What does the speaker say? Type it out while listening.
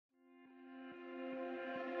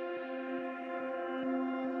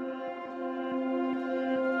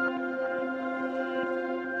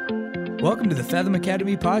Welcome to the Fathom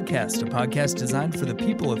Academy podcast, a podcast designed for the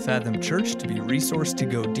people of Fathom Church to be resourced to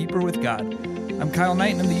go deeper with God. I'm Kyle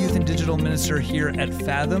Knight, and I'm the youth and digital minister here at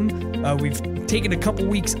Fathom. We've taken a couple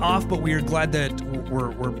weeks off, but we are glad that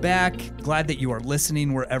we're back, glad that you are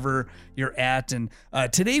listening wherever you're at. And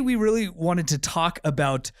today we really wanted to talk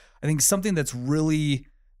about, I think, something that's really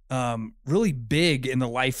big in the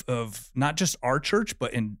life of not just our church,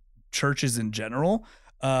 but in churches in general.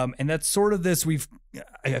 And that's sort of this,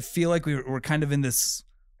 I feel like we're kind of in this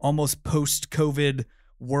almost post-COVID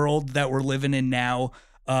world that we're living in now.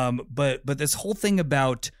 But this whole thing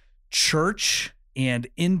about church and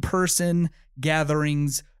in-person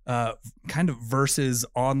gatherings, kind of versus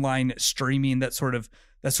online streaming, that sort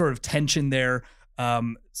of tension there.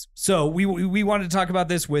 So we wanted to talk about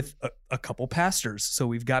this with a couple pastors. So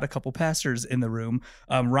we've got a couple pastors in the room.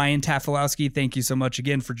 Ryan Tafilowski, thank you so much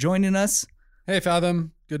again for joining us. Hey,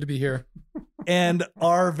 Fathom. Good to be here. And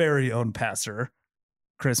our very own pastor,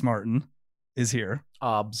 Chris Martin, is here.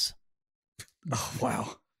 Obs. Oh,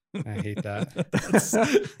 wow. I hate that.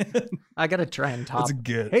 I got to try and top. That's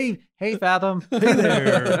good. Hey, Fathom. Hey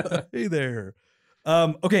there. Hey there.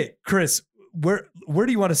 Okay, Chris, where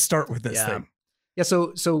do you want to start with this thing? Yeah,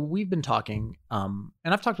 so we've been talking, and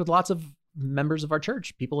I've talked with lots of members of our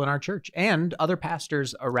church, people in our church, and other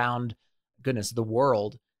pastors around, the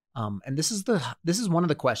world. And this is one of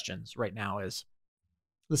the questions right now is,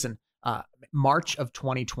 listen, March of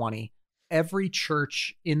 2020, every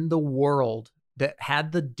church in the world that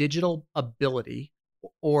had the digital ability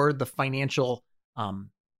or the financial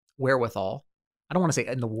wherewithal, I don't want to say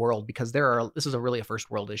in the world because this is really a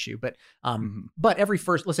first world issue, but every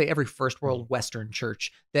first world Western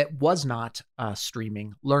church that was not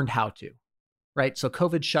streaming learned how to, right? So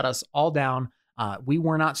COVID shut us all down. We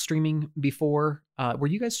were not streaming before. Were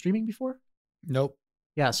you guys streaming before? Nope.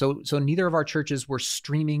 Yeah. So neither of our churches were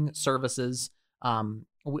streaming services.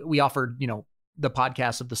 We offered, the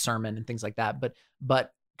podcast of the sermon and things like that.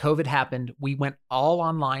 But COVID happened. We went all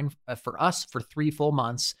online for us for 3 full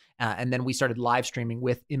months. And then we started live streaming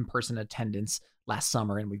with in-person attendance last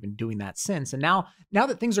summer. And we've been doing that since. And now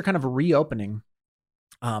that things are kind of reopening,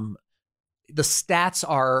 the stats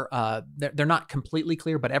are, they're not completely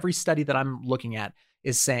clear, but every study that I'm looking at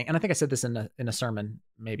is saying, and I think I said this in a sermon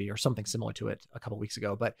maybe, or something similar to it a couple of weeks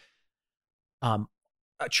ago, but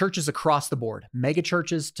churches across the board, mega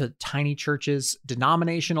churches to tiny churches,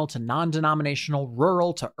 denominational to non-denominational,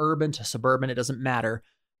 rural to urban to suburban, it doesn't matter.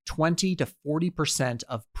 20 to 40%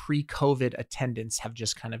 of pre-COVID attendance have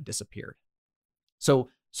just kind of disappeared. So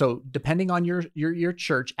depending on your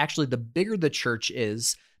church, actually the bigger the church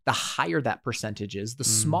is, the higher that percentage is. The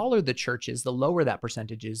smaller the church is, the lower that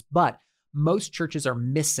percentage is. But most churches are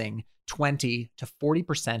missing 20 to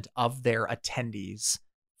 40% of their attendees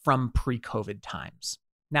from pre-COVID times.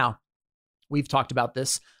 Now, we've talked about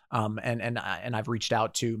this, and I've reached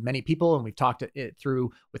out to many people, and we've talked it through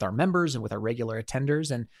with our members and with our regular attenders.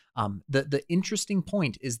 And the interesting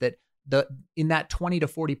point is that in that 20 to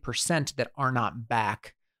 40% that are not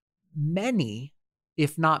back, many,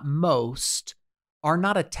 if not most, are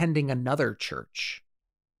not attending another church,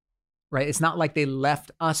 right? It's not like they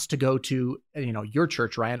left us to go to, your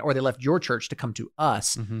church, Ryan, or they left your church to come to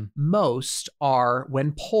us. Mm-hmm. Most are,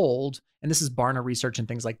 when polled, and this is Barna research and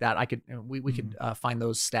things like that. We could find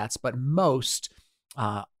those stats, but most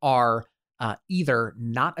are either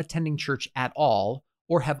not attending church at all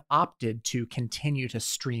or have opted to continue to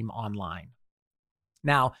stream online.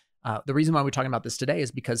 Now, the reason why we're talking about this today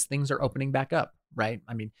is because things are opening back up, right?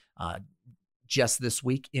 I mean, just this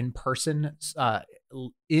week, in-person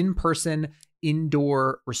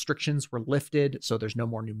indoor restrictions were lifted. So there's no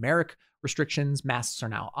more numeric restrictions. Masks are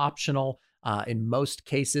now optional in most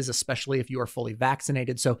cases, especially if you are fully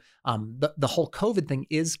vaccinated. So the whole COVID thing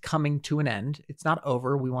is coming to an end. It's not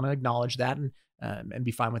over. We want to acknowledge that and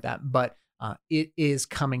be fine with that. But it is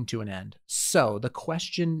coming to an end. So the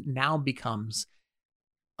question now becomes,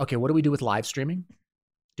 okay, what do we do with live streaming?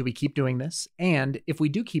 Do we keep doing this? And if we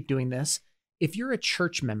do keep doing this, if you're a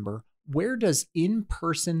church member, where does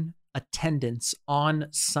in-person attendance on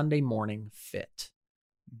Sunday morning fit?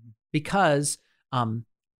 Because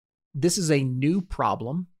this is a new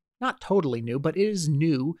problem, not totally new, but it is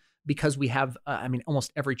new because we have,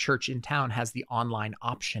 almost every church in town has the online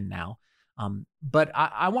option now. But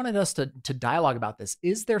I wanted us to dialogue about this.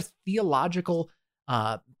 Is there theological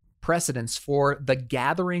precedence for the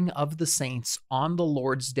gathering of the saints on the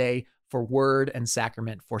Lord's Day for word and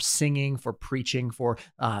sacrament, for singing, for preaching, for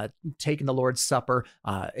taking the Lord's Supper,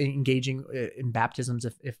 engaging in baptisms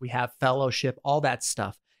if we have fellowship, all that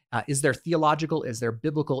stuff? Is there theological, is there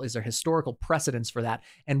biblical, is there historical precedence for that?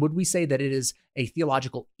 And would we say that it is a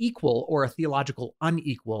theological equal or a theological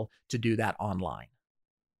unequal to do that online?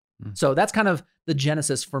 So that's kind of the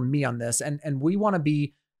genesis for me on this. And we want to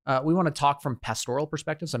be, we want to talk from pastoral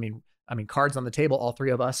perspectives. I mean, cards on the table, all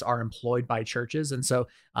three of us are employed by churches. And so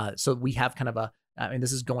we have kind of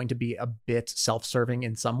this is going to be a bit self-serving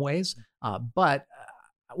in some ways, but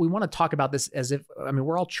we want to talk about this as if,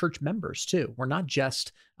 we're all church members too. We're not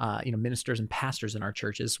just, ministers and pastors in our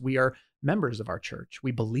churches. We are members of our church.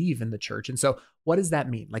 We believe in the church. And so what does that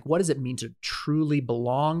mean? Like, what does it mean to truly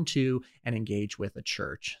belong to and engage with a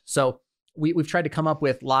church? So we've tried to come up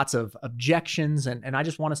with lots of objections, and I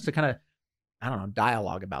just want us to kind of,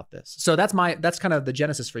 dialogue about this. So that's kind of the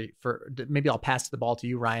genesis for maybe I'll pass the ball to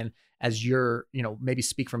you, Ryan, as you're, maybe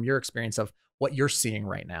speak from your experience of what you're seeing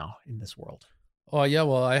right now in this world. Oh, yeah.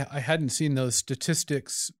 Well, I hadn't seen those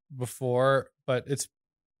statistics before, but it's,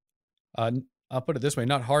 I'll put it this way,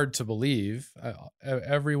 not hard to believe.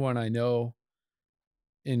 Everyone I know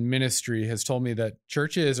in ministry has told me that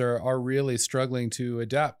churches are really struggling to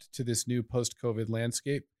adapt to this new post-COVID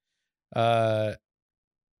landscape. And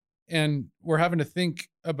we're having to think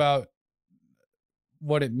about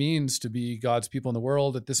what it means to be God's people in the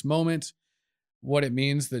world at this moment, what it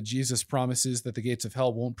means that Jesus promises that the gates of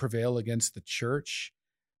hell won't prevail against the church.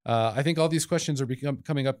 I think all these questions are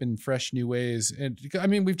coming up in fresh new ways. And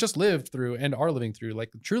we've just lived through and are living through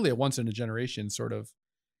like truly a once in a generation sort of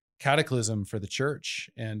cataclysm for the church.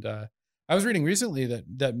 And I was reading recently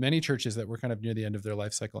that many churches that were kind of near the end of their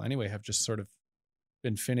life cycle anyway have just sort of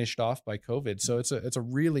been finished off by COVID. So it's a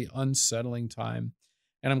really unsettling time.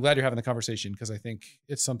 And I'm glad you're having the conversation, because I think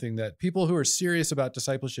it's something that people who are serious about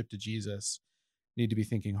discipleship to Jesus need to be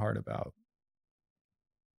thinking hard about.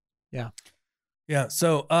 Yeah. Yeah.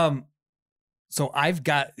 So I've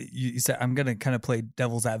got, you said, I'm going to kind of play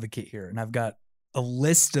devil's advocate here, and I've got a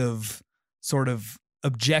list of sort of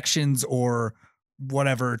objections or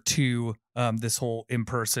whatever to this whole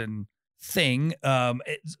in-person thing.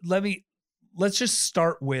 Let's just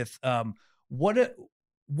start with what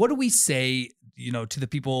do we say, to the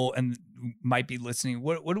people and who might be listening?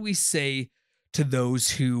 What do we say to those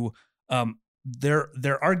who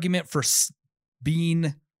their argument for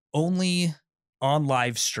being only on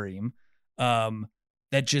live stream,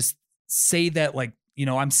 that just say that, like,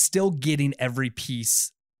 I'm still getting every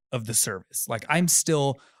piece of the service. Like I'm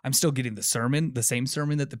still getting the sermon, the same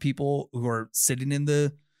sermon that the people who are sitting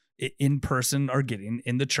in person are getting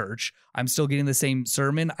in the church. I'm still getting the same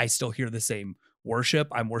sermon. I still hear the same worship.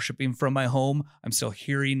 I'm worshiping from my home. I'm still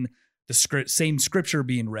hearing the same scripture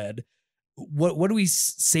being read. What do we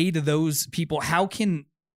say to those people? How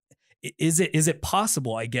is it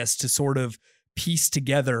possible, I guess, to sort of piece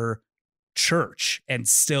together church and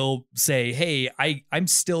still say, hey, I'm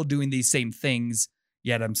still doing these same things,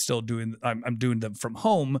 yet I'm doing them from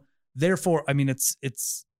home. Therefore,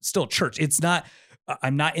 it's still church. It's not,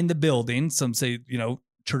 I'm not in the building. Some say,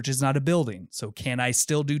 church is not a building. So can I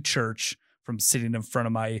still do church from sitting in front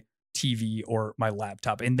of my TV or my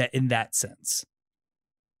laptop in that sense?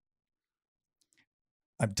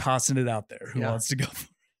 I'm tossing it out there. Who wants to go for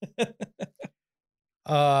it?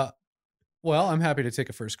 Well, I'm happy to take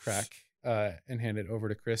a first crack and hand it over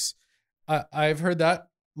to Chris. I've heard that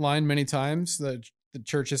line many times, that the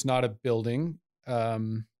church is not a building.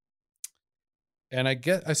 And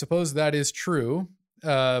I suppose that is true.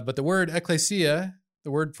 But the word ecclesia,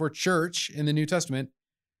 the word for church in the New Testament,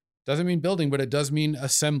 doesn't mean building, but it does mean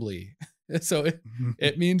assembly. So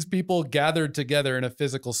it means people gathered together in a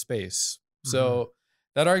physical space. So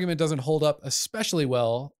that argument doesn't hold up especially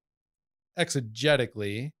well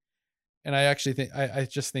exegetically. And I actually think, I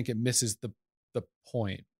just think it misses the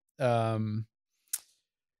point. I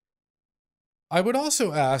would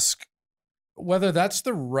also ask whether that's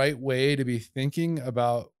the right way to be thinking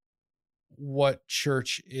about what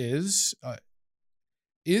church is.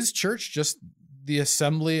 Is church just the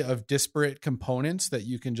assembly of disparate components that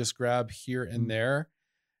you can just grab here and there?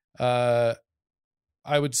 I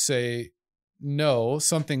would say no,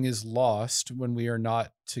 something is lost when we are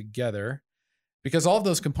not together, because all of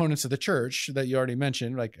those components of the church that you already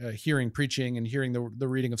mentioned, like hearing, preaching, and hearing the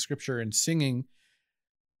reading of scripture and singing,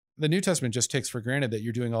 the New Testament just takes for granted that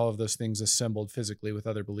you're doing all of those things assembled physically with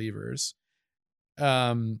other believers.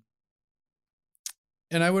 And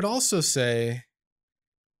I would also say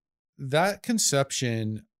that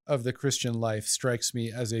conception of the Christian life strikes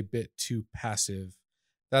me as a bit too passive.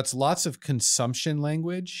 That's lots of consumption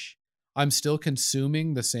language. I'm still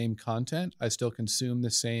consuming the same content. I still consume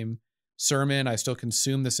the same sermon. I still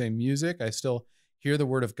consume the same music. I still hear the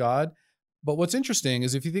word of God, But what's interesting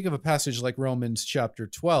is if you think of a passage like Romans chapter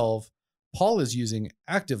 12, Paul is using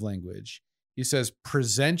active language. He says,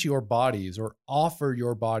 present your bodies or offer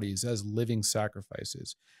your bodies as living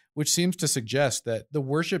sacrifices, which seems to suggest that the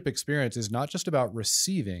worship experience is not just about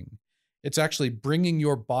receiving, it's actually bringing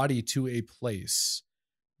your body to a place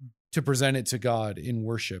to present it to God in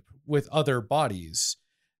worship with other bodies.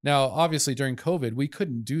 Now, obviously, during COVID, we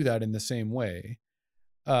couldn't do that in the same way.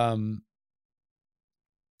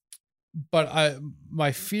 But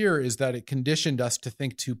my fear is that it conditioned us to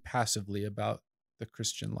think too passively about the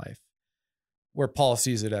Christian life, where Paul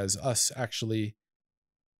sees it as us actually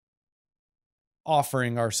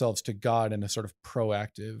offering ourselves to God in a sort of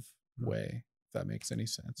proactive way, if that makes any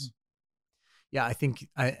sense. Yeah, I think,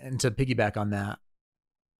 and to piggyback on that,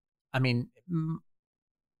 I mean,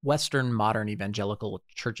 Western modern evangelical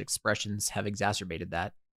church expressions have exacerbated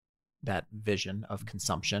that vision of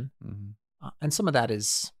consumption. Mm-hmm. And some of that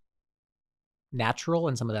is natural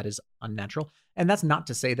and some of that is unnatural. And that's not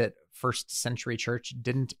to say that first century church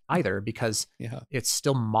didn't either, because it's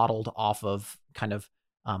still modeled off of kind of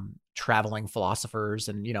traveling philosophers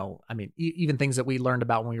and, I mean, even things that we learned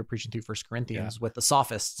about when we were preaching through 1 Corinthians with the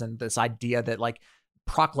sophists, and this idea that like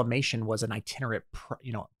proclamation was an itinerant,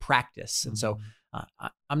 practice. And so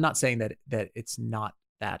I'm not saying that it's not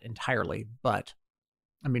that entirely, but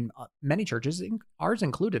I mean, many churches, ours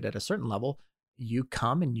included at a certain level, you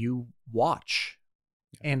come and you watch,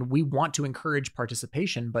 and we want to encourage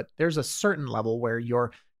participation, but there's a certain level where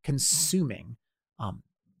you're consuming.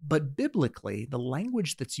 But biblically, the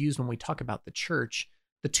language that's used when we talk about the church,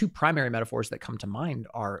 the two primary metaphors that come to mind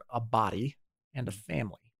are a body and a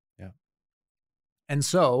family. Yeah. And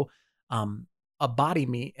so a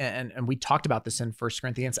body, and we talked about this in 1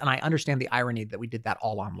 Corinthians, and I understand the irony that we did that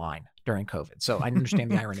all online during COVID. So I understand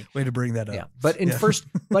the irony. Way to bring that up. Yeah. But in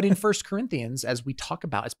 1 Corinthians, as we talk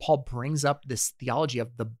about, as Paul brings up this theology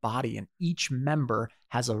of the body, and each member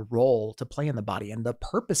has a role to play in the body. And the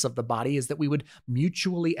purpose of the body is that we would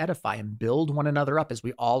mutually edify and build one another up as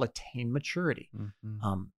we all attain maturity.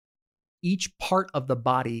 Mm-hmm. Each part of the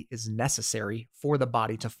body is necessary for the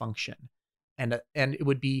body to function. And it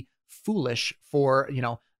would be foolish for,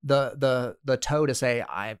 the toe to say,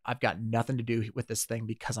 I've got nothing to do with this thing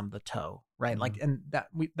because I'm the toe, right? Mm-hmm. Like, and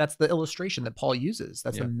that's the illustration that Paul uses.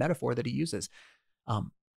 That's the metaphor that he uses.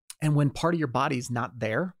 And when part of your body's not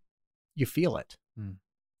there, you feel it. Mm.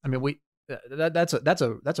 I mean,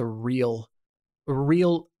 that's a real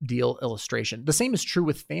deal illustration. The same is true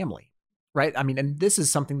with family, right? I mean, and this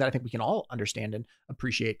is something that I think we can all understand and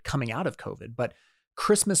appreciate coming out of COVID, but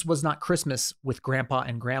Christmas was not Christmas with grandpa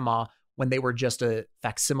and grandma when they were just a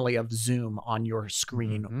facsimile of Zoom on your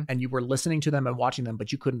screen, and you were listening to them and watching them,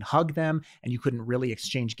 but you couldn't hug them and you couldn't really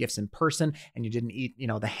exchange gifts in person, and you didn't eat,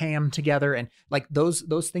 the ham together. And like those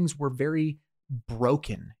things were very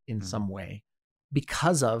broken in some way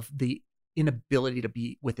because of the inability to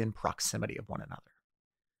be within proximity of one another.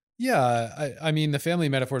 Yeah, I mean, the family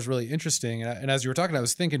metaphor is really interesting. And as you were talking, I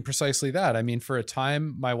was thinking precisely that. I mean, for a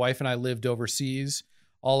time, my wife and I lived overseas.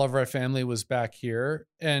 All of our family was back here.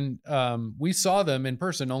 And we saw them in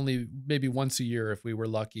person only maybe once a year if we were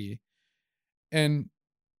lucky. And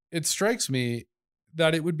it strikes me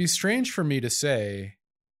that it would be strange for me to say,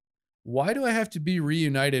 why do I have to be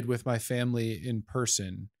reunited with my family in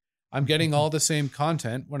person? I'm getting all the same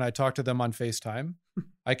content when I talk to them on FaceTime.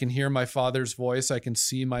 I can hear my father's voice. I can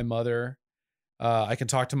see my mother. I can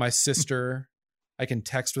talk to my sister. I can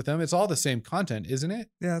text with them. It's all the same content, isn't it?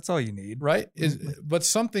 Yeah, that's all you need. Right? But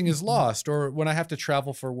something is lost. Or when I have to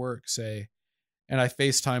travel for work, say, and I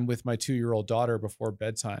FaceTime with my 2-year-old daughter before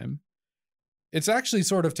bedtime, it's actually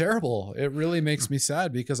sort of terrible. It really makes me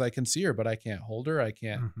sad because I can see her, but I can't hold her. I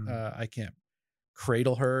can't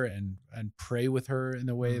cradle her and pray with her in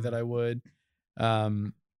the way that I would.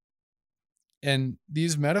 And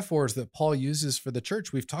these metaphors that Paul uses for the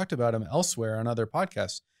church, we've talked about them elsewhere on other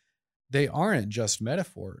podcasts. They aren't just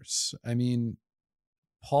metaphors. I mean,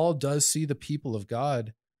 Paul does see the people of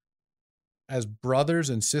God as brothers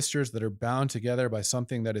and sisters that are bound together by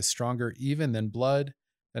something that is stronger even than blood,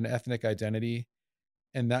 than ethnic identity.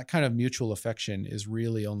 And that kind of mutual affection is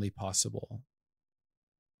really only possible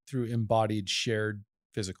through embodied, shared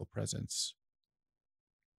physical presence.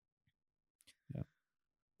 Yeah.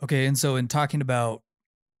 Okay, and so in talking about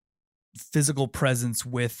physical presence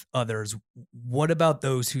with others, what about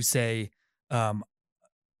those who say, I'm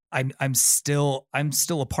still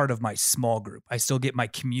a part of my small group. I still get my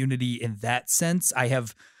community in that sense.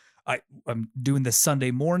 I'm doing the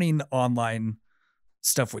Sunday morning online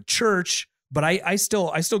stuff with church, but I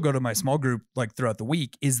still go to my small group like throughout the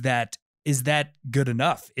week. Is that good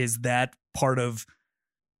enough? Is that part of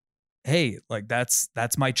hey, like that's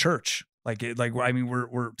my church. Like I mean,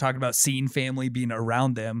 we're talking about seeing family, being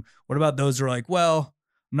around them. What about those who are like, well,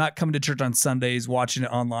 I'm not coming to church on Sundays, watching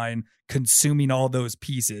it online, consuming all those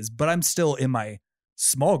pieces, but I'm still in my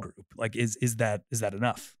small group. Like, is that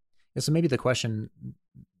enough? Yeah, so maybe the question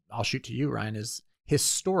I'll shoot to you, Ryan, is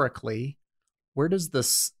historically, where does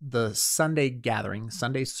the Sunday gathering,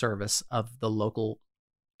 Sunday service of the local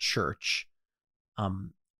church,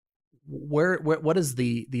 what is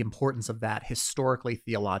the importance of that historically,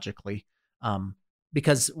 theologically?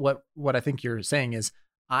 Because what I think you're saying is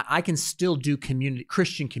I can still do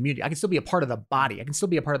Christian community. I can still be a part of the body. I can still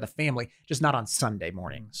be a part of the family, just not on Sunday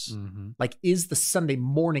mornings. Mm-hmm. Like, is the Sunday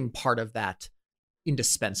morning part of that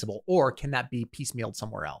indispensable, or can that be piecemealed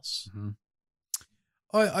somewhere else? Mm-hmm.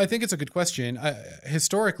 I think it's a good question.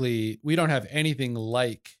 Historically, we don't have anything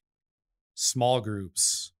like small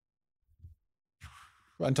groups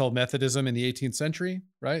until Methodism in the 18th century,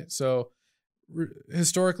 right? So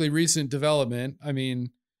historically recent development, I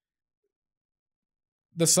mean,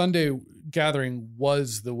 the Sunday gathering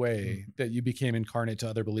was the way that you became incarnate to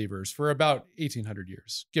other believers for about 1800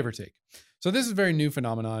 years, give or take. So this is a very new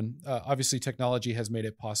phenomenon. Obviously, technology has made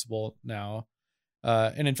it possible now.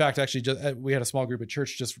 And in fact, actually, we had a small group at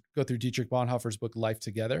church just go through Dietrich Bonhoeffer's book, Life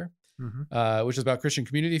Together, which is about Christian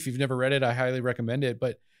community. If you've never read it, I highly recommend it.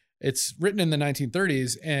 But it's written in the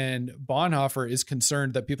 1930s, and Bonhoeffer is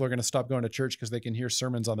concerned that people are going to stop going to church because they can hear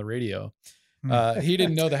sermons on the radio. He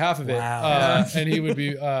didn't know the half of it. Wow. And he would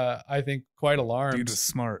be, I think, quite alarmed. Dude was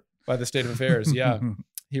smart By the state of affairs. Yeah,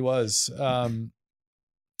 he was.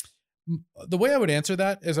 The way I would answer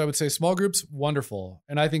that is I would say small groups, wonderful.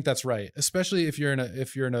 And I think that's right. Especially if you're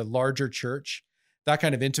in a larger church, that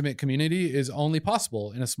kind of intimate community is only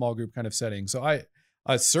possible in a small group kind of setting. So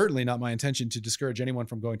it's certainly not my intention to discourage anyone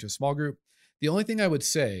from going to a small group. The only thing I would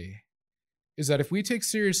say is that if we take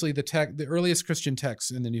seriously the earliest Christian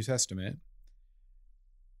texts in the New Testament,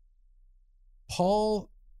 Paul,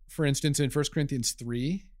 for instance, in 1 Corinthians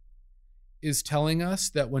 3, is telling us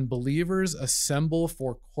that when believers assemble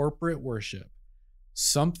for corporate worship,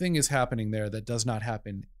 something is happening there that does not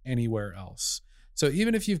happen anywhere else. So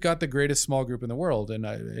even if you've got the greatest small group in the world,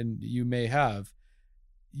 and you may have,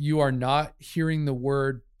 you are not hearing the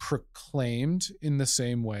word proclaimed in the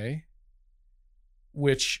same way,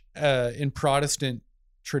 which in Protestant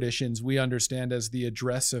traditions we understand as the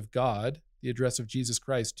address of God, the address of Jesus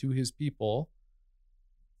Christ to his people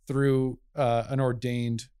through an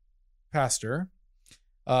ordained pastor.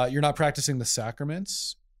 You're not practicing the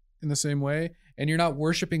sacraments in the same way, and you're not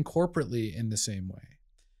worshiping corporately in the same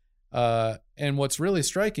way. And what's really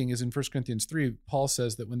striking is in 1 Corinthians 3, Paul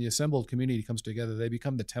says that when the assembled community comes together, they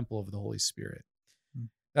become the temple of the Holy Spirit.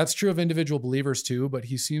 That's true of individual believers too, but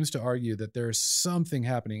he seems to argue that there's something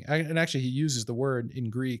happening. And actually, he uses the word in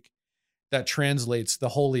Greek that translates the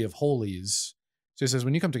Holy of Holies. So he says,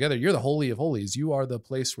 when you come together, you're the Holy of Holies. You are the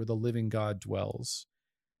place where the living God dwells.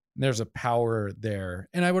 And there's a power there.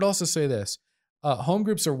 And I would also say this, home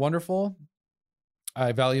groups are wonderful.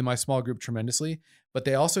 I value my small group tremendously, but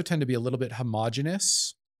they also tend to be a little bit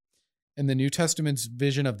homogenous. And the New Testament's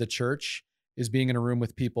vision of the church is being in a room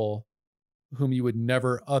with people whom you would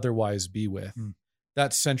never otherwise be with.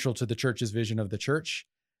 That's central to the church's vision of the church.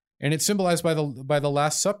 And it's symbolized by the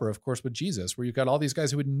Last Supper, of course, with Jesus, where you've got all these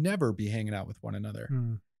guys who would never be hanging out with one another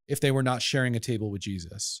if they were not sharing a table with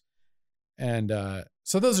Jesus. And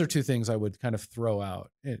so those are two things I would kind of throw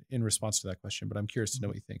out in response to that question, but I'm curious to know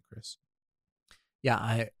what you think, Chris. Yeah,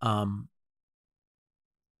 I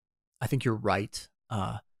think you're right.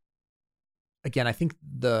 Again, I think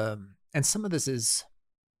and some of this is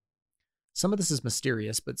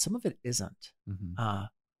mysterious, but some of it isn't.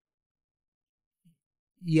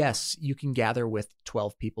 Yes, you can gather with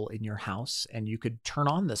 12 people in your house and you could turn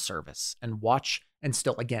on the service and watch, and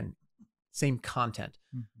still, again, same content.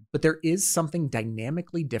 But there is something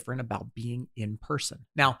dynamically different about being in person.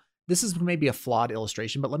 Now, this is maybe a flawed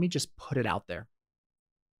illustration, but let me just put it out there.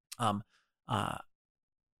 I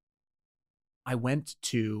went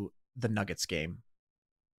to the Nuggets game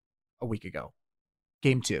a week ago.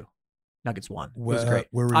 Game 2. Nuggets won. It was great.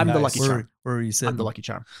 I'm the lucky charm. Where were you sitting? I'm the lucky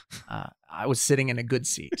charm. I was sitting in a good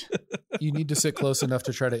seat. You need to sit close enough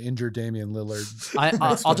to try to injure Damian Lillard.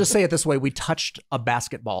 I'll just say it this way. We touched a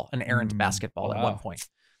basketball, an errant basketball at one point.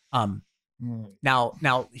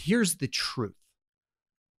 Now here's the truth.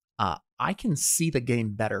 I can see the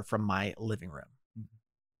game better from my living room.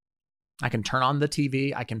 I can turn on the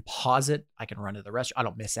TV. I can pause it. I can run to the restaurant. I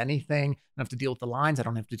don't miss anything. I don't have to deal with the lines. I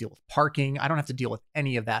don't have to deal with parking. I don't have to deal with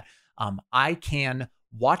any of that. I can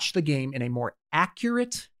watch the game in a more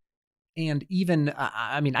accurate And even,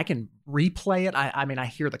 I mean, I can replay it. I mean, I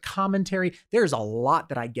hear the commentary. There's a lot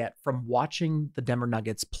that I get from watching the Denver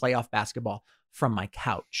Nuggets playoff basketball from my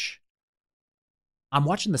couch. I'm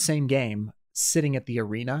watching the same game sitting at the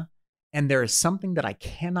arena, and there is something that I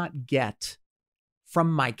cannot get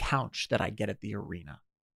from my couch that I get at the arena.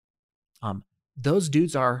 Those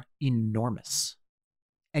dudes are enormous.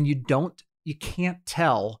 And you can't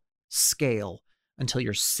tell scale until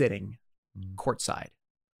you're sitting courtside.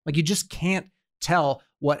 Like, you just can't tell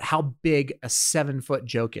how big a 7-foot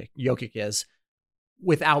Jokic is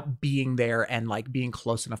without being there and like being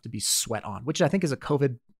close enough to be sweat on, which I think is a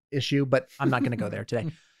COVID issue, but I'm not going to go there today.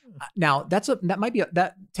 Now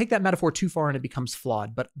take that metaphor too far and it becomes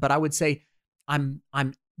flawed. But I would say I'm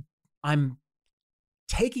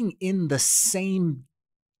taking in the same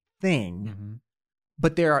thing,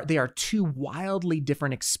 but they are two wildly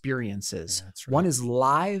different experiences. Yeah, that's right. One is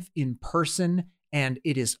live in person, and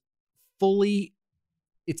it is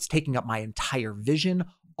it's taking up my entire vision.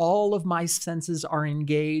 All of my senses are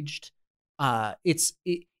engaged.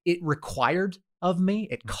 It required of me,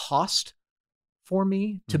 it cost for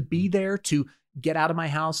me to be there, to get out of my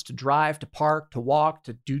house, to drive, to park, to walk,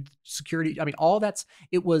 to do security. I mean, all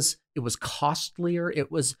it was costlier.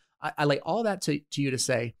 I lay all that to you to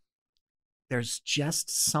say, there's just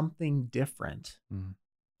something different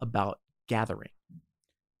about gathering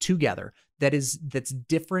together that's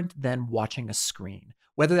different than watching a screen.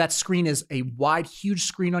 Whether that screen is a wide, huge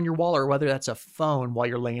screen on your wall or whether that's a phone while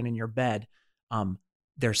you're laying in your bed,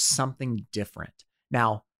 there's something different.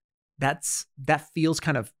 Now, that feels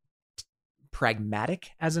kind of pragmatic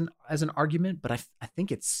as an argument, but I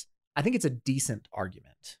think it's a decent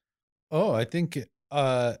argument. Oh, I think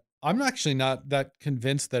I'm actually not that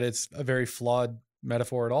convinced that it's a very flawed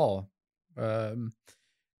metaphor at all. When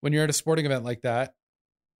you're at a sporting event like that,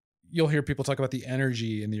 you'll hear people talk about the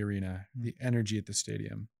energy in the arena, the energy at the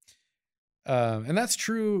stadium. And that's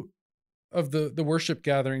true of the worship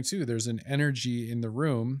gathering too. There's an energy in the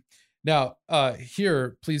room. Now,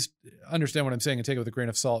 here, please understand what I'm saying and take it with a grain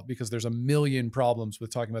of salt, because there's a million problems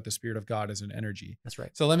with talking about the Spirit of God as an energy. That's right.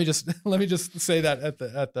 So let me just say that at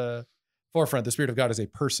the forefront, the Spirit of God is a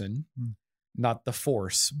person, not the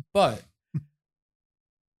force. But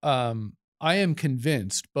I am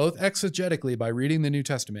convinced, both exegetically by reading the New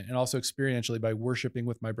Testament and also experientially by worshiping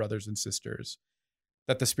with my brothers and sisters,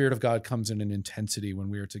 that the Spirit of God comes in an intensity when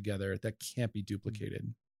we are together that can't be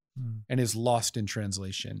duplicated and is lost in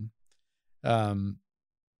translation. Now,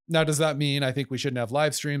 does that mean I think we shouldn't have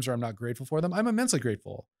live streams or I'm not grateful for them? I'm immensely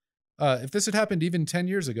grateful. If this had happened even 10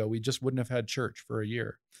 years ago, we just wouldn't have had church for a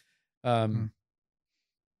year. But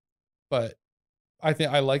I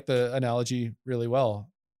think I like the analogy really well.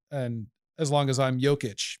 And as long as I'm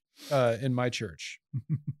Jokic in my church.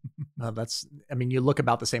 You look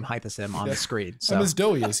about the same height as him on the screen. So. I'm as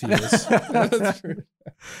doughy as he is.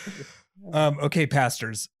 Okay,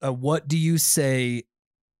 pastors, what do you say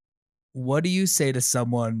to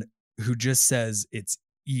someone who just says it's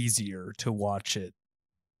easier to watch it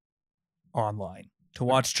online, to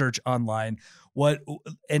watch church online?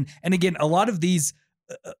 And again, a lot of these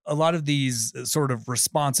sort of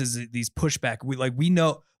responses, these pushback, we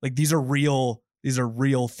know, like, these are real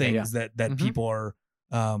things that people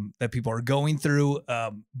are going through.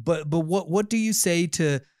 But what do you say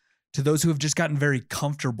to those who have just gotten very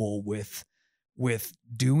comfortable with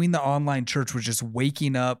doing the online church, with just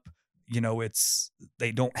waking up?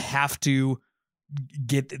 They don't have to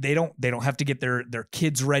get their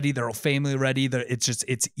kids ready, their family ready.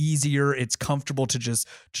 It's easier, it's comfortable to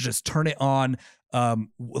just turn it on.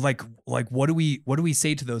 Like what do we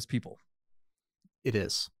say to those people? It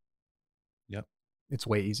is. Yep. It's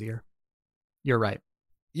way easier. You're right.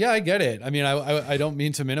 Yeah, I get it. I mean, I don't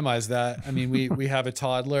mean to minimize that. I mean, we have a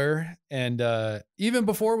toddler, and even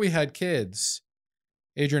before we had kids,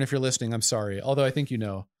 Adrian, if you're listening, I'm sorry. Although I think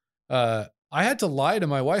I had to lie to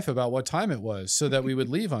my wife about what time it was so that we would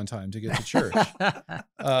leave on time to get to church.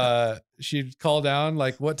 She'd call down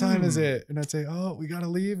like, "What time is it?" And I'd say, "Oh, we got to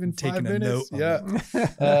leave in 5 minutes." Yeah.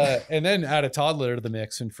 And then add a toddler to the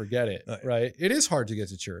mix and forget it. Right. It is hard to get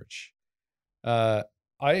to church.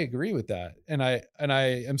 I agree with that. And I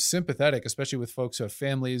am sympathetic, especially with folks who have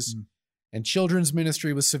families, and children's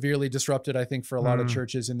ministry was severely disrupted, I think, for a lot of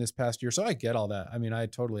churches in this past year. So I get all that. I mean, I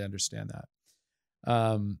totally understand that.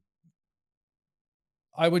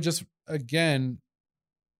 I would just, again,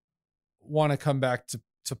 want to come back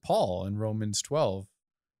to Paul in Romans 12.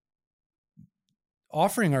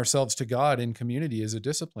 Offering ourselves to God in community is a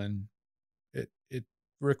discipline. It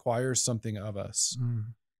requires something of us.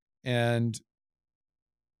 And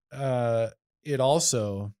it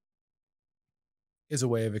also is a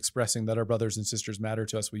way of expressing that our brothers and sisters matter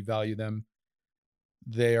to us. We value them.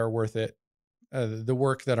 They are worth it. The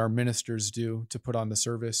work that our ministers do to put on the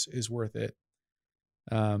service is worth it.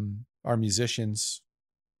 Our musicians,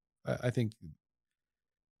 I think,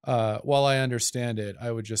 while I understand it,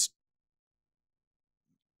 I would just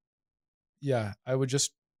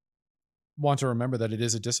want to remember that it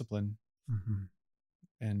is a discipline. Mm-hmm.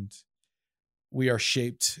 And we are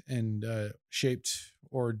shaped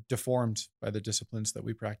or deformed by the disciplines that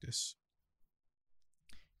we practice.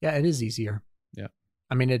 Yeah, it is easier. Yeah.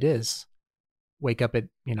 I mean, it is. Wake up at,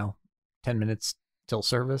 10 minutes till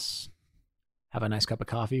service, have a nice cup of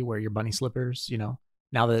coffee, wear your bunny slippers,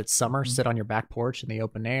 now that it's summer, sit on your back porch in the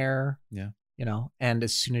open air. Yeah. And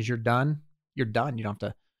as soon as you're done, you're done. You don't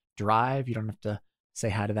have to drive. You don't have to say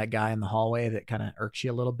hi to that guy in the hallway that kind of irks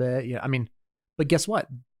you a little bit. Yeah. I mean, but guess what?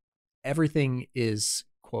 Everything is,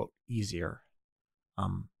 quote, easier.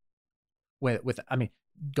 Going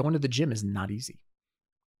to the gym is not easy.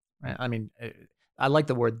 Right? I mean, I like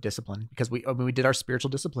the word discipline because we did our spiritual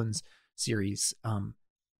disciplines series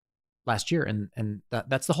last year, and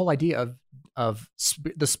that's the whole idea of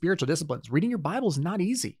the spiritual disciplines. Reading your Bible is not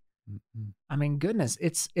easy. Mm-hmm. I mean, goodness,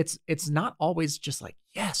 it's not always just like,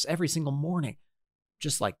 yes, every single morning,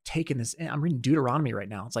 just like taking this in. I'm reading Deuteronomy right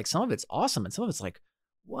now. It's like some of it's awesome, and some of it's like,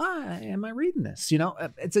 why am I reading this?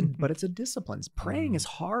 But it's a discipline. Praying is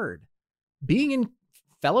hard. Being in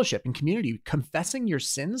fellowship and community, confessing your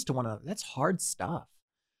sins to one another, that's hard stuff.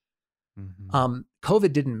 Mm-hmm.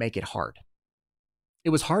 COVID didn't make it hard.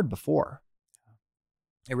 It was hard before.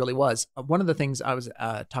 It really was. One of the things I was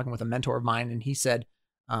talking with a mentor of mine, and he said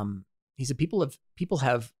people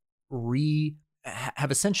have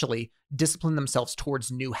essentially disciplined themselves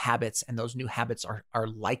towards new habits, and those new habits are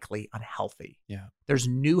likely unhealthy. Yeah. There's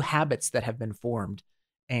new habits that have been formed,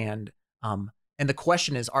 and the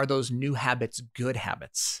question is, are those new habits good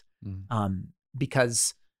habits? Mm.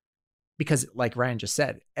 Because like Ryan just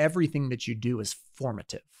said, everything that you do is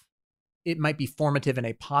formative. It might be formative in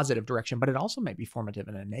a positive direction, but it also might be formative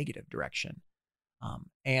in a negative direction.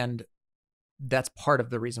 And that's part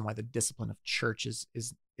of the reason why the discipline of church is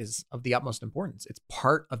of the utmost importance. It's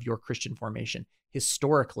part of your Christian formation.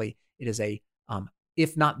 Historically, it is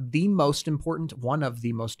if not the most important, one of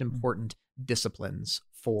the most important disciplines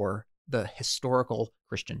for the historical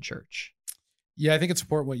Christian church. Yeah, I think it's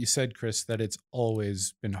important what you said, Chris, that it's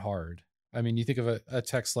always been hard. I mean, you think of a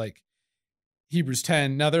text like Hebrews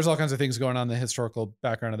 10. Now, there's all kinds of things going on in the historical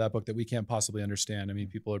background of that book that we can't possibly understand. I mean,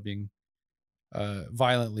 people are being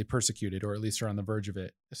violently persecuted, or at least are on the verge of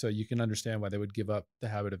it. So you can understand why they would give up the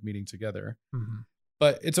habit of meeting together. Mm-hmm.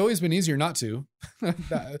 But it's always been easier not to.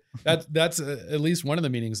 That's at least one of the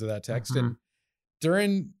meanings of that text. Mm-hmm.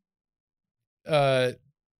 And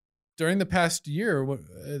during the past year,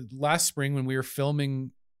 last spring, when we were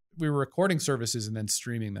recording services and then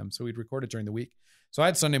streaming them. So we'd record it during the week. So I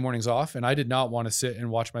had Sunday mornings off, and I did not want to sit and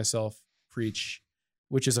watch myself preach,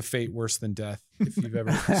 which is a fate worse than death if you've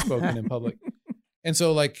ever spoken in public. And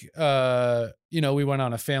so we went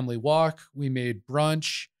on a family walk, we made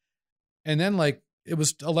brunch, and then it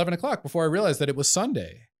was 11 o'clock before I realized that it was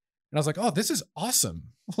Sunday. And I was like, oh, this is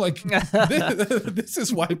awesome. This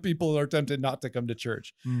is why people are tempted not to come to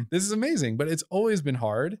church. This is amazing, but it's always been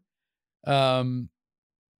hard. And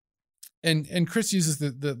Chris uses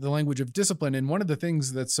the language of discipline. And one of the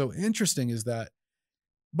things that's so interesting is that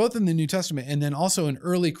both in the New Testament and then also in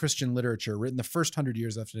early Christian literature written the first 100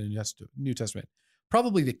 years after the New Testament,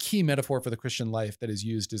 probably the key metaphor for the Christian life that is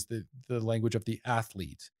used is the language of the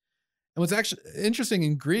athlete. And what's actually interesting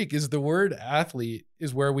in Greek is the word athlete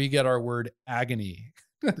is where we get our word agony.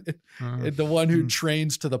 The one who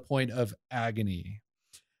trains to the point of agony.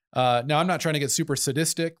 Now, I'm not trying to get super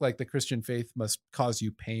sadistic, like the Christian faith must cause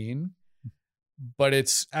you pain, but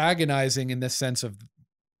it's agonizing in the sense of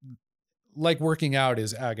like working out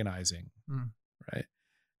is agonizing, right?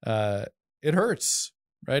 It hurts,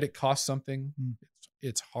 right? It costs something.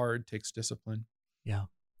 It's hard, takes discipline. Yeah.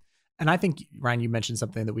 And I think, Ryan, you mentioned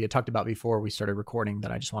something that we had talked about before we started recording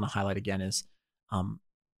that I just want to highlight again is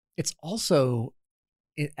it's also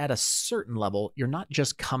at a certain level, you're not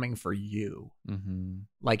just coming for you. Mm-hmm.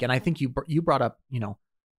 And I think you brought up,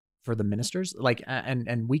 for the ministers,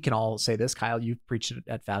 and we can all say this, Kyle, you've preached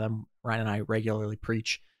at Fathom. Ryan and I regularly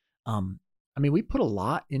preach. We put a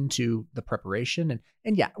lot into the preparation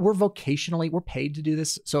and yeah, we're paid to do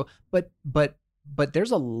this. So, but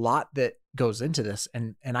there's a lot that goes into this.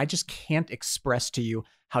 And I just can't express to you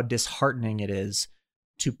how disheartening it is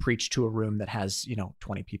to preach to a room that has,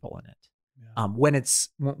 20 people in it. Yeah. When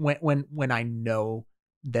I know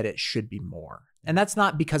that it should be more. And that's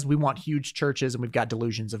not because we want huge churches and we've got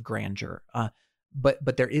delusions of grandeur.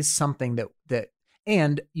 but there is something that,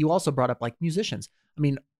 and you also brought up like musicians. I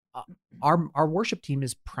mean, our worship team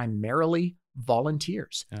is primarily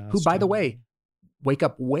volunteers who, by the way, wake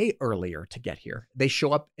up way earlier to get here. They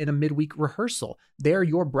show up in a midweek rehearsal. They're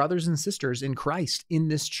your brothers and sisters in Christ in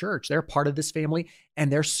this church. They're part of this family,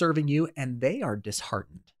 and they're serving you, and they are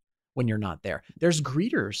disheartened when you're not there. There's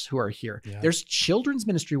greeters who are here. Yeah. There's children's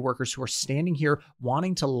ministry workers who are standing here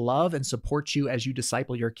wanting to love and support you as you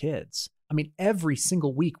disciple your kids. I mean, every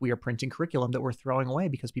single week we are printing curriculum that we're throwing away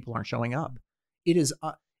because people aren't showing up. It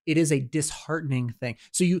is a disheartening thing.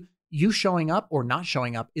 So you showing up or not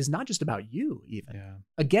showing up is not just about you even. Yeah.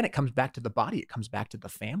 Again, it comes back to the body. It comes back to the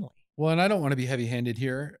family. Well, and I don't want to be heavy-handed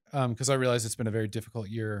here because I realize it's been a very difficult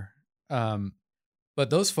year. But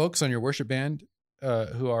those folks on your worship band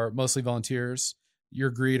who are mostly volunteers, your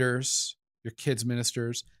greeters, your kids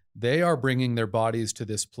ministers, they are bringing their bodies to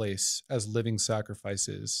this place as living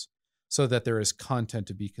sacrifices so that there is content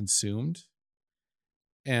to be consumed.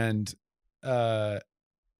 And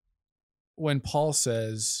when Paul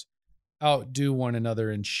says, outdo one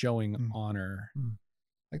another in showing honor.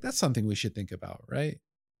 Like that's something we should think about, right?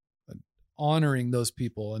 Honoring those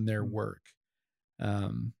people and their work.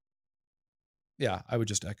 Yeah, I would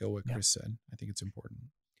just echo what Chris said. I think it's important.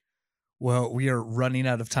 Well, we are running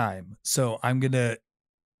out of time. So I'm going to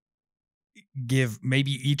give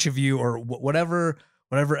maybe each of you or whatever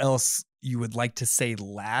else you would like to say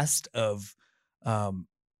last of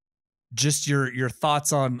just your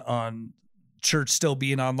thoughts on church still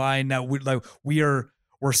being online. Now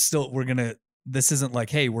this isn't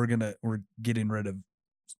like, hey, we're getting rid of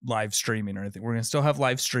live streaming or anything. We're going to still have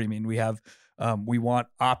live streaming. We have, we want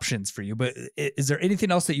options for you, but is there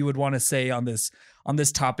anything else that you would want to say on this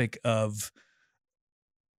topic of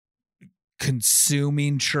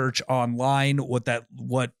consuming church online,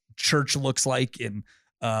 what church looks like in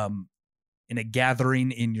a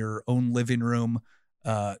gathering in your own living room,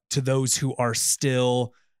 to those who are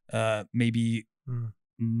still maybe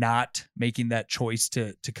not making that choice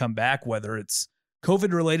to come back, whether it's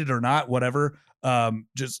COVID related or not, whatever.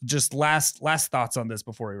 Just last thoughts on this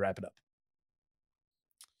before we wrap it up.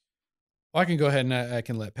 Well, I can go ahead and I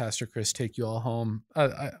can let Pastor Chris take you all home.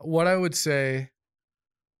 What I would say,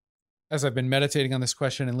 as I've been meditating on this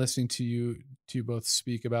question and listening to you both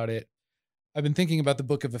speak about it, I've been thinking about the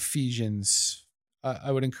book of Ephesians.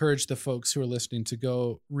 I would encourage the folks who are listening to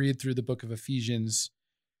go read through the book of Ephesians,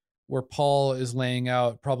 where Paul is laying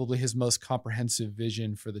out probably his most comprehensive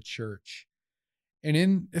vision for the church. And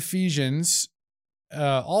in Ephesians,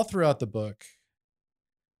 all throughout the book,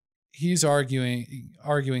 he's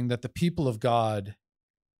arguing that the people of God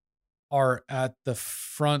are at the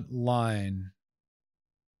front line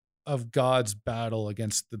of God's battle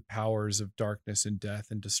against the powers of darkness and death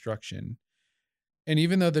and destruction. And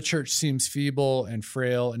even though the church seems feeble and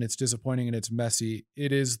frail and it's disappointing and it's messy,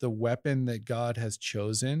 it is the weapon that God has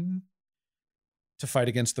chosen to fight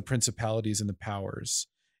against the principalities and the powers.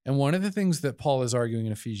 And one of the things that Paul is arguing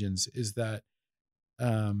in Ephesians is that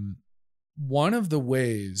one of the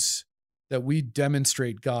ways that we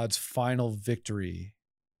demonstrate God's final victory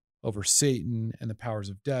over Satan and the powers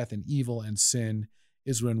of death and evil and sin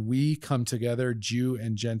is when we come together, Jew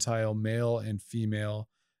and Gentile, male and female.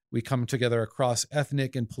 We come together across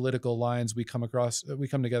ethnic and political lines. We come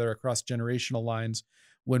together across generational lines.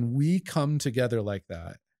 When we come together like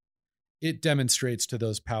that, it demonstrates to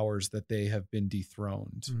those powers that they have been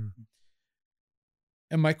dethroned. Mm-hmm.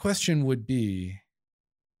 And my question would be,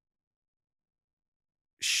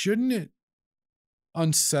 shouldn't it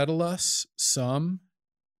unsettle us some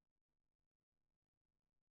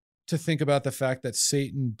to think about the fact that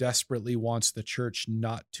Satan desperately wants the church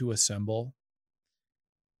not to assemble,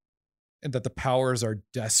 and that the powers are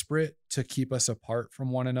desperate to keep us apart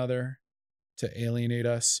from one another, to alienate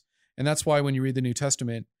us? And that's why when you read the New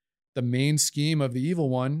Testament, the main scheme of the evil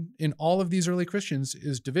one in all of these early Christians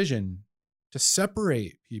is division, to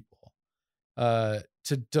separate people,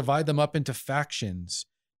 to divide them up into factions,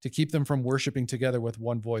 to keep them from worshiping together with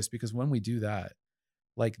one voice. Because when we do that,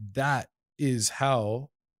 like that is how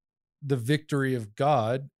the victory of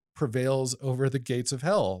God prevails over the gates of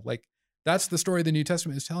hell. Like that's the story the New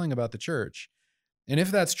Testament is telling about the church. And if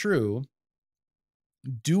that's true,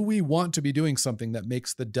 do we want to be doing something that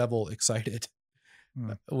makes the devil excited,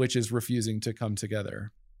 which is refusing to come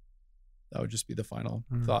together? That would just be the final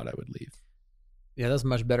thought I would leave. Yeah, that's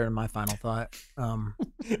much better than my final thought.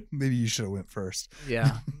 Maybe you should have went first.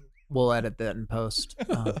 Yeah, we'll edit that in post.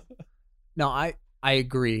 No, I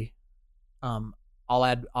agree. I'll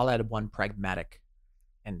add one pragmatic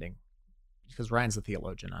ending because Ryan's the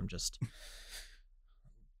theologian. I'm just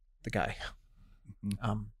the guy.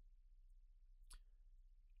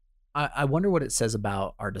 I wonder what it says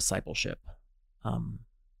about our discipleship.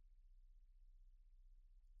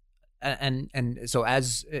 And so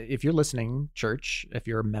if you're listening, church, if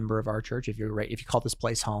you're a member of our church, if you call this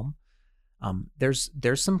place home, there's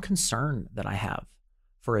some concern that I have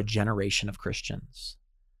for a generation of Christians.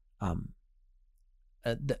 And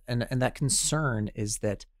that concern is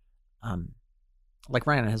that, like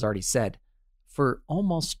Ryan has already said, for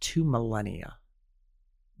almost 2 millennia,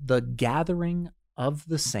 the gathering of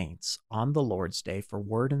the saints on the Lord's Day for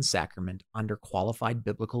word and sacrament under qualified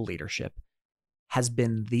biblical leadership has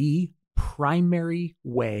been the primary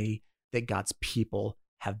way that God's people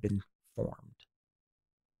have been formed,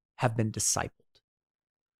 have been discipled.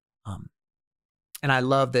 And I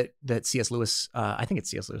love that C.S. Lewis, I think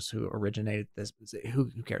it's C.S. Lewis who originated this. Who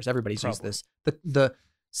cares? Everybody's used this.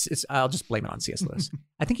 I'll just blame it on C.S. Lewis.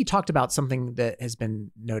 I think he talked about something that has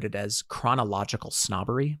been noted as chronological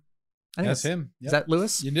snobbery. I think that's him. Yep. Is that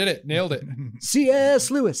Lewis? You did it. Nailed it.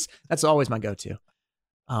 C.S. Lewis. That's always my go-to.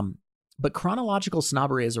 But chronological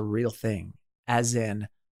snobbery is a real thing, as in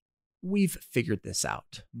we've figured this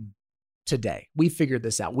out today. We've figured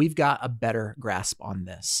this out. We've got a better grasp on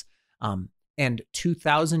this. And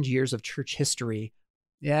 2,000 years of church history.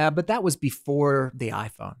 Yeah, but that was before the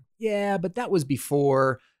iPhone. Yeah, but that was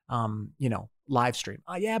before, live stream.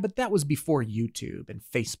 Yeah, but that was before YouTube and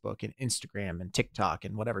Facebook and Instagram and TikTok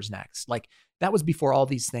and whatever's next. Like that was before all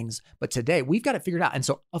these things. But today we've got it figured out. And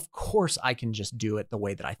so of course I can just do it the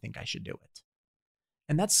way that I think I should do it.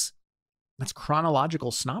 And that's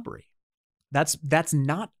chronological snobbery. That's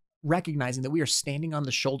not recognizing that we are standing on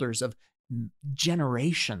the shoulders of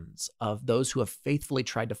generations of those who have faithfully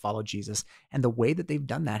tried to follow Jesus. And the way that they've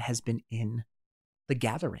done that has been in the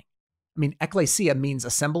gathering. I mean, ecclesia means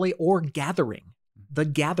assembly or gathering, the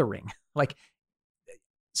gathering.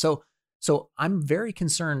 So I'm very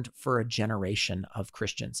concerned for a generation of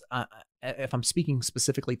Christians. If I'm speaking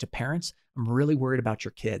specifically to parents, I'm really worried about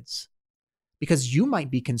your kids, because you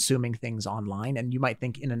might be consuming things online and you might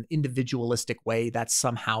think in an individualistic way that's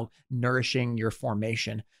somehow nourishing your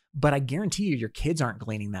formation. But I guarantee you, your kids aren't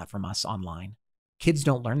gleaning that from us online. Kids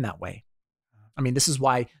don't learn that way. I mean, this is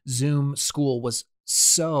why Zoom school was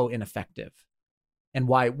so ineffective and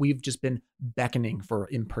why we've just been beckoning for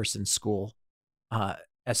in-person school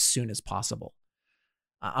as soon as possible.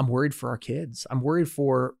 I'm worried for our kids. I'm worried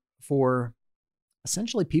for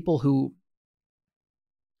essentially people who,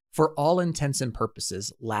 for all intents and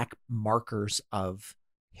purposes, lack markers of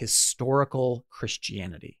historical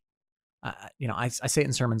Christianity. I say it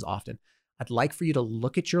in sermons often. I'd like for you to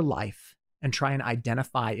look at your life and try and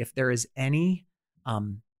identify if there is any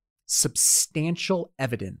substantial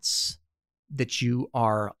evidence that you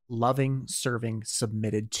are loving, serving,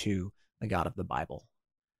 submitted to the God of the Bible.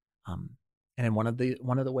 And in one of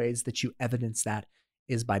the ways that you evidence that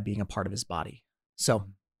is by being a part of his body. So,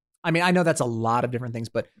 I mean, I know that's a lot of different things,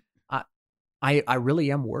 but I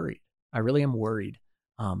really am worried. I really am worried.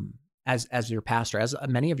 As your pastor, as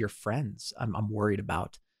many of your friends, I'm worried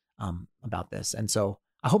about this. And so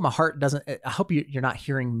I hope my heart doesn't, I hope you're not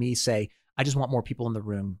hearing me say, I just want more people in the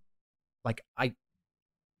room. Like I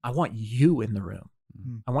want you in the room.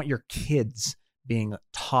 Mm-hmm. I want your kids being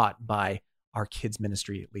taught by our kids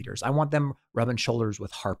ministry leaders. I want them rubbing shoulders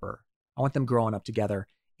with Harper. I want them growing up together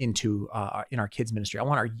in our kids ministry. I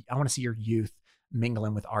want to see your youth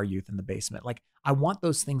mingling with our youth in the basement. Like I want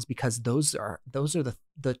those things because those are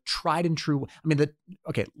the tried and true. I mean,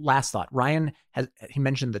 last thought. Ryan he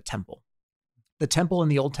mentioned the temple. The temple in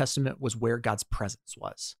the Old Testament was where God's presence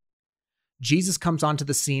was. Jesus comes onto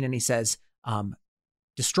the scene and he says,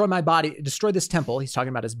 destroy my body, destroy this temple. He's talking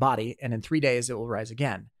about his body, and in 3 days it will rise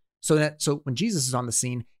again. So when Jesus is on the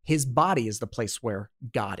scene, his body is the place where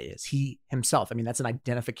God is. He himself. I mean, that's an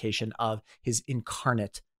identification of his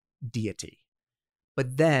incarnate deity.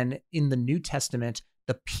 But then in the New Testament,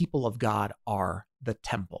 the people of God are the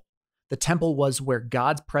temple. The temple was where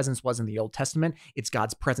God's presence was in the Old Testament. It's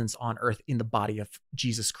God's presence on earth in the body of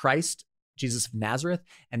Jesus Christ, Jesus of Nazareth.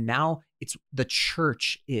 And now it's the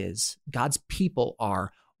church is, God's people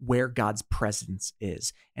are where God's presence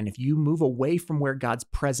is. And if you move away from where God's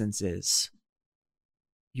presence is,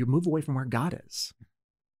 you move away from where God is.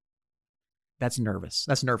 That's nervous.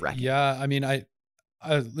 That's nerve-wracking. Yeah. I mean, I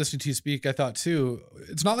listening to you speak, I thought too,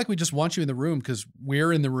 it's not like we just want you in the room because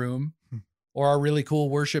we're in the room or our really cool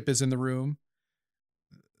worship is in the room.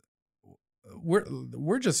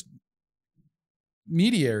 We're just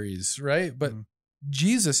mediaries, right? But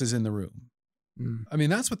Jesus is in the room. I mean,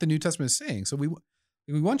 that's what the New Testament is saying. So we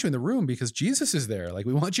want you in the room because Jesus is there. Like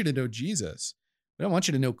we want you to know Jesus. We don't want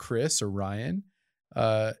you to know Chris or Ryan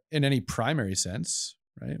in any primary sense,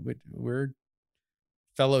 right? We're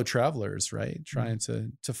fellow travelers, right? Trying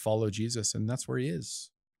to follow Jesus, and that's where he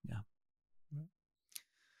is. Yeah.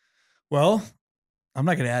 Well, I'm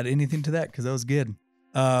not going to add anything to that because that was good.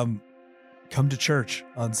 Come to church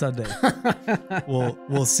on Sunday.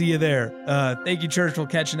 We'll see you there. Thank you, church. We'll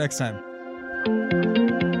catch you next time.